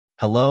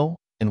Hello,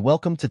 and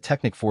welcome to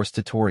Technic-Force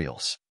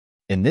Tutorials.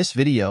 In this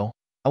video,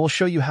 I will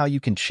show you how you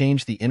can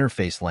change the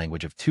interface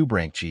language of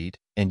Tuberank Jeet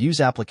and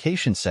use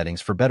application settings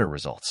for better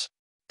results.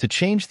 To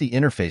change the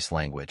interface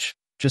language,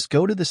 just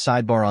go to the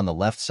sidebar on the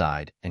left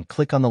side and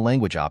click on the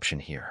language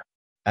option here.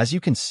 As you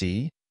can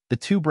see, the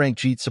Tuberank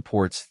Jeet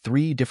supports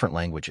 3 different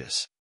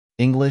languages: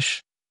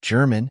 English,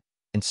 German,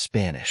 and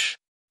Spanish.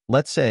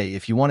 Let's say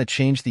if you want to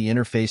change the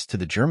interface to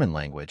the German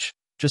language,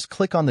 just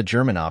click on the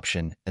German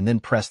option and then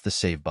press the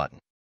Save button.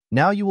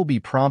 Now you will be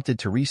prompted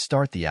to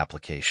restart the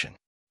application.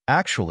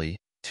 Actually,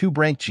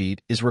 Tuberank Jeet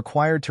is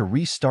required to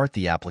restart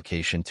the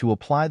application to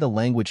apply the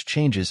language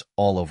changes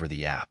all over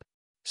the app.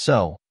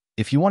 So,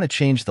 if you want to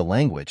change the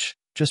language,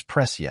 just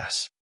press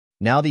Yes.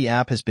 Now the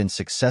app has been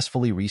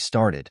successfully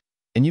restarted,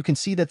 and you can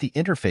see that the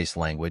interface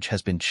language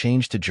has been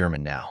changed to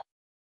German now.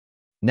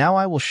 Now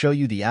I will show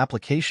you the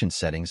application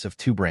settings of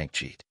Tuberank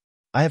Jeet.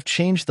 I have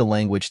changed the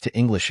language to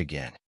English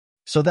again,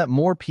 so that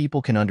more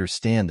people can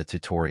understand the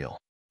tutorial.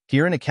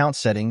 Here in Account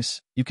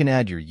Settings, you can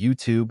add your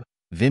YouTube,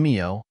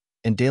 Vimeo,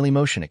 and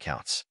Dailymotion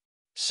accounts.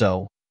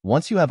 So,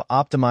 once you have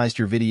optimized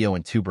your video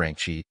in Tuberank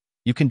Jeet,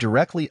 you can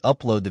directly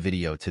upload the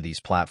video to these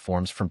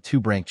platforms from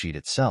Tuberank Jeet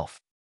itself.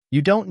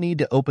 You don't need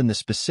to open the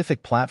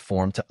specific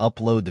platform to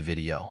upload the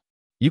video.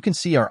 You can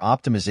see our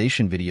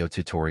optimization video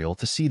tutorial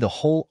to see the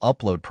whole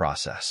upload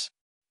process.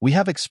 We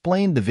have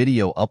explained the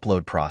video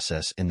upload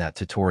process in that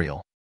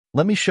tutorial.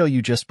 Let me show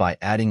you just by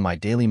adding my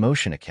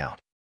Dailymotion account.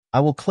 I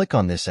will click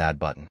on this Add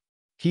button.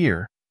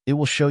 Here, it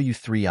will show you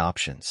 3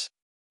 options.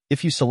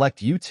 If you select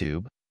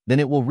YouTube,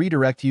 then it will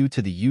redirect you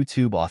to the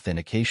YouTube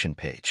authentication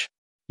page.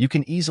 You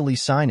can easily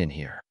sign in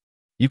here.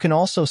 You can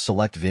also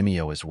select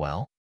Vimeo as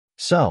well.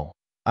 So,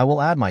 I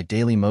will add my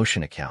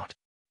Dailymotion account.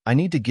 I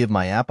need to give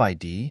my app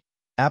ID,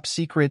 app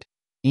secret,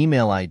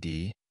 email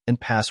ID, and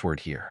password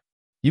here.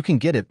 You can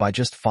get it by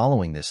just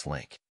following this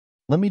link.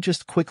 Let me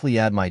just quickly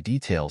add my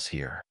details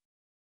here.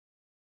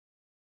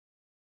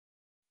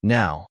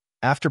 Now,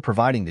 after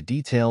providing the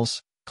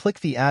details,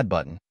 click the Add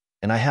button,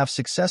 and I have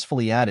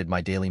successfully added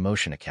my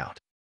Dailymotion account.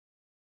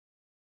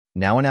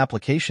 Now in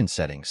Application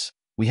Settings,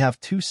 we have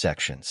 2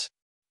 sections.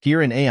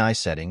 Here in AI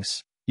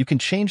Settings, you can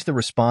change the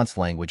response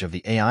language of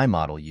the AI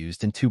model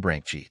used in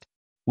Tuberank Jeet,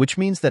 which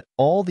means that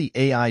all the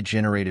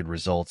AI-generated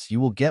results you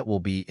will get will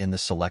be in the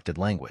selected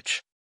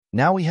language.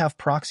 Now we have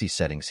proxy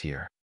settings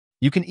here.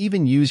 You can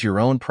even use your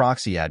own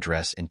proxy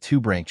address in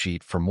Tuberank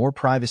Jeet for more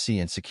privacy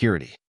and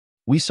security.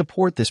 We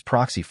support this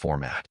proxy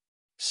format.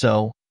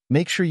 So,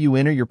 make sure you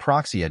enter your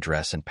proxy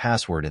address and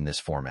password in this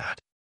format.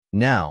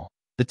 Now,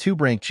 the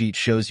Tuberank Jeet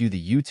shows you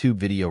the YouTube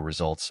video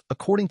results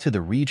according to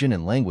the region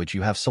and language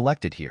you have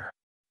selected here.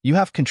 You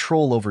have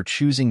control over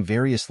choosing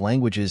various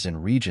languages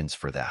and regions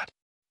for that.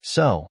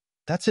 So,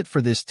 that's it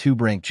for this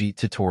Tuberank Jeet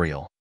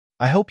tutorial.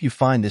 I hope you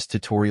find this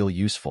tutorial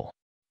useful.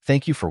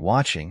 Thank you for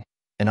watching,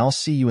 and I'll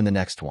see you in the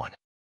next one.